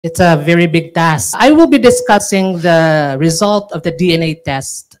It's a very big task. I will be discussing the result of the DNA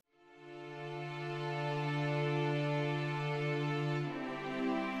test.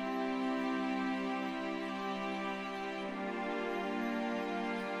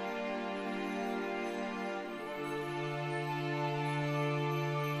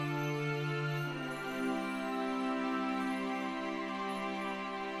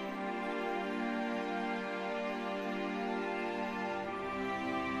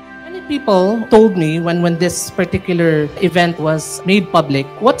 Many people told me when this particular event was made public,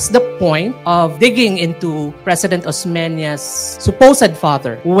 what's the point of digging into President Osmeña's supposed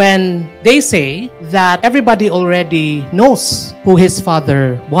father when they say that everybody already knows who his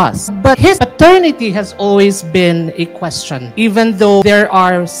father was. But his paternity has always been a question, even though there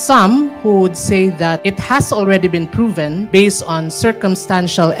are some who would say that it has already been proven based on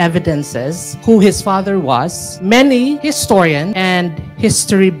circumstantial evidences who his father was. Many historians and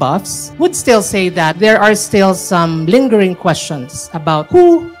history buffs would still say that there are still some lingering questions about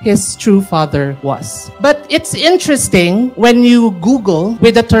who his true father was. But it's interesting when you Google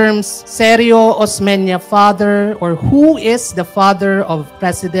with the terms Sergio Osmeña father or who is the father of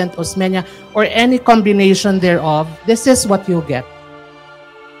President Osmeña or any combination thereof, this is what you'll get.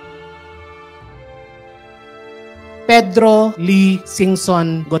 Pedro Lee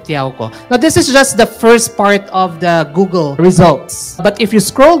Singson Gotiauco. Now, this is just the first part of the Google results. But if you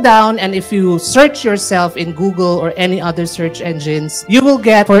scroll down and if you search yourself in Google or any other search engines, you will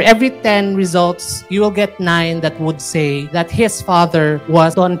get, for every 10 results, you will get 9 that would say that his father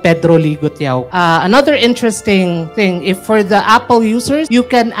was Don Pedro Lee Gotiauco. Another interesting thing, if for the Apple users, you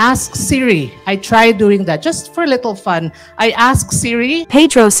can ask Siri. I tried doing that just for a little fun. I asked Siri,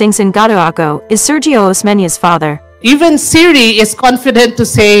 Pedro Singson Gotiauco is Sergio Osmeña's father. Even Siri is confident to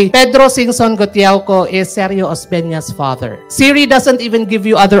say Pedro Singson Gotiauco is Sergio Osmeña's father. Siri doesn't even give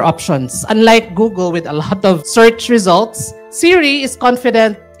you other options. Unlike Google with a lot of search results, Siri is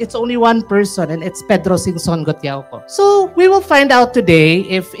confident it's only one person and it's Pedro Singson Gotiauco. So we will find out today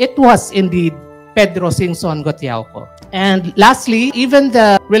if it was indeed Pedro Singson Gotiauco. And lastly, even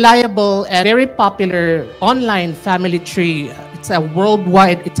the reliable and very popular online family tree, it's a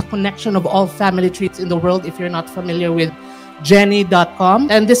worldwide, it's a connection of all family trees in the world if you're not familiar with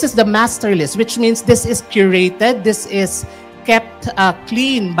Jenny.com. And this is the master list, which means this is curated, this is kept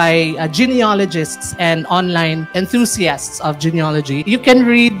clean by genealogists and online enthusiasts of genealogy. You can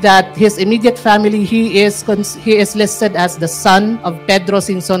read that his immediate family, he is listed as the son of Pedro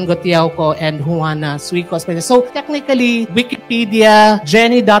Singson Gotiauco and Juana Suico Osmeña. So technically, Wikipedia,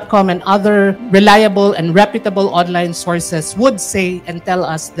 Jenny.com, and other reliable and reputable online sources would say and tell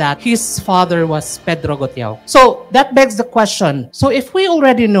us that his father was Pedro Gotiauco. So that begs the question, so if we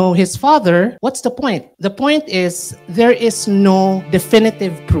already know his father, what's the point? The point is there is no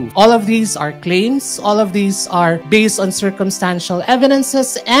definitive proof. All of these are claims. All of these are based on circumstantial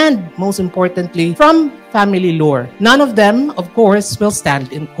evidences and, most importantly, from family lore. None of them, of course, will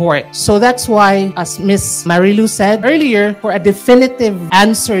stand in court. So that's why, as Miss Marilu said earlier, for a definitive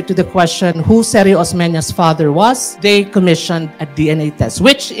answer to the question who Sergio Osmeña's father was, they commissioned a DNA test,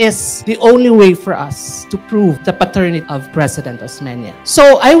 which is the only way for us to prove the paternity of President Osmeña.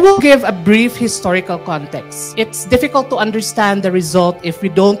 So I will give a brief historical context. It's difficult to understand the result if we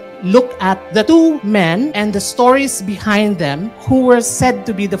don't look at the two men and the stories behind them who were said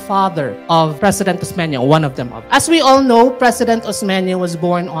to be the father of President Osmeña, one of them. As we all know, President Osmeña was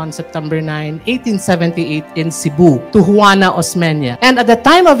born on September 9, 1878 in Cebu to Juana Osmeña. And at the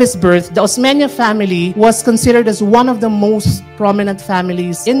time of his birth, the Osmeña family was considered as one of the most prominent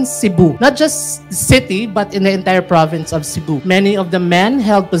families in Cebu. Not just the city, but in the entire province of Cebu. Many of the men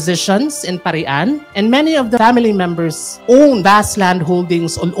held positions in Parian, and many of the family members owned vast land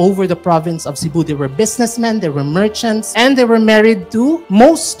holdings all over the province of Cebu. They were businessmen, they were merchants, and they were married to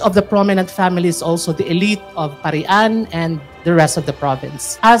most of the prominent families, also the elite of Parian and the rest of the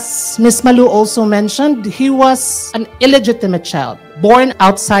province. As Ms. Malu also mentioned, he was an illegitimate child, born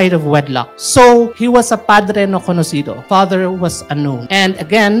outside of wedlock. So he was a padre no conocido. Father was unknown. And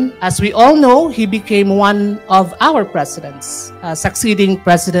again, as we all know, he became one of our presidents, succeeding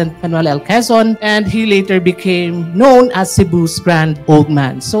President Manuel L. Quezon, and he later became known as Cebu's Grand Old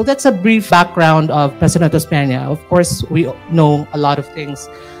Man. So that's a brief background of President Osmeña. Of course, we know a lot of things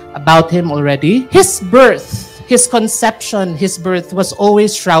about him already. His birth, his conception, his birth was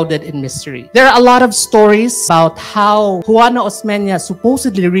always shrouded in mystery. There are a lot of stories about how Juana Osmeña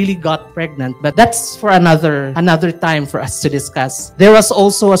supposedly really got pregnant, but that's for another time for us to discuss. There was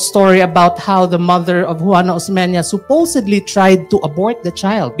also a story about how the mother of Juana Osmeña supposedly tried to abort the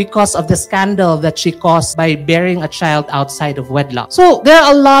child because of the scandal that she caused by bearing a child outside of wedlock. So there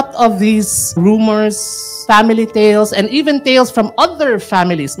are a lot of these rumors, family tales, and even tales from other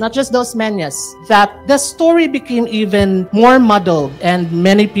families, not just the Osmeñas, that the story became even more muddled and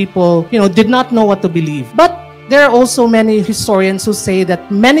many people, did not know what to believe. But there are also many historians who say that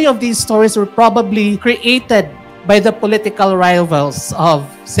many of these stories were probably created by the political rivals of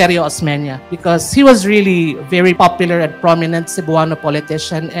Sergio Osmeña, because he was really very popular and prominent Cebuano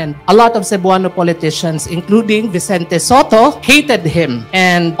politician, and a lot of Cebuano politicians, including Vicente Soto, hated him.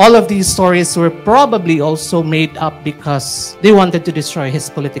 And all of these stories were probably also made up because they wanted to destroy his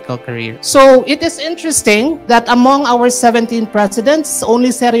political career. So it is interesting that among our 17 presidents, only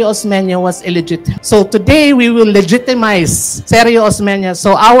Sergio Osmeña was illegitimate. So today we will legitimize Sergio Osmeña.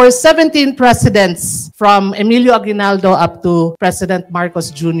 So our 17 presidents, from Emilio Aguinaldo up to President Marcos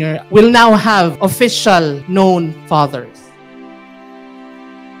Jr., will now have official known fathers.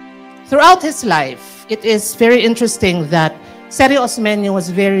 Throughout his life, it is very interesting that Sergio Osmeña was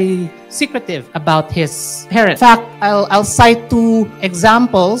very secretive about his parents. In fact, I'll cite two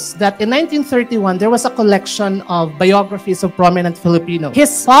examples that in 1931, there was a collection of biographies of prominent Filipinos.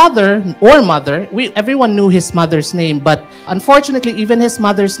 His father or mother, everyone knew his mother's name, but unfortunately, even his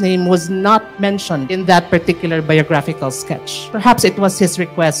mother's name was not mentioned in that particular biographical sketch. Perhaps it was his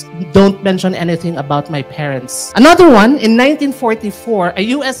request, don't mention anything about my parents. Another one, in 1944, a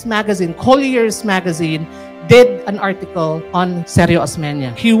US magazine, Collier's magazine, did an article on Sergio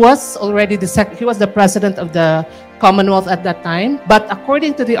Osmeña. He was already the president of the Commonwealth at that time. But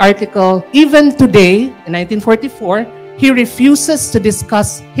according to the article, even today, in 1944, he refuses to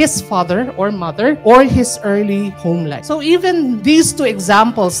discuss his father or mother or his early home life. So even these two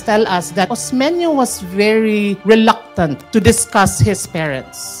examples tell us that Osmeña was very reluctant to discuss his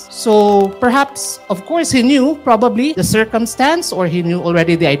parents. So perhaps, of course, he knew probably the circumstance, or he knew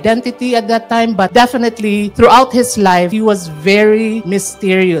already the identity at that time, but definitely throughout his life, he was very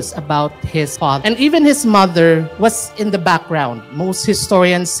mysterious about his father. And even his mother was in the background. Most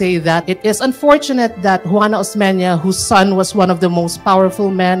historians say that it is unfortunate that Juana Osmeña, whose son was one of the most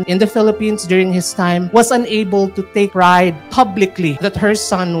powerful men in the Philippines during his time, was unable to take pride publicly that her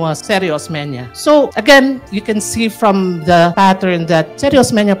son was Sergio Osmeña. So again, you can see from the pattern that Sergio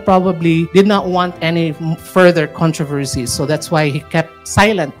Osmeña probably did not want any further controversies. So that's why he kept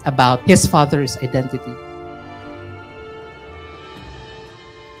silent about his father's identity.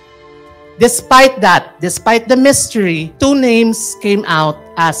 Despite that, despite the mystery, two names came out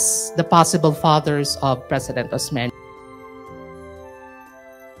as the possible fathers of President Osmeña.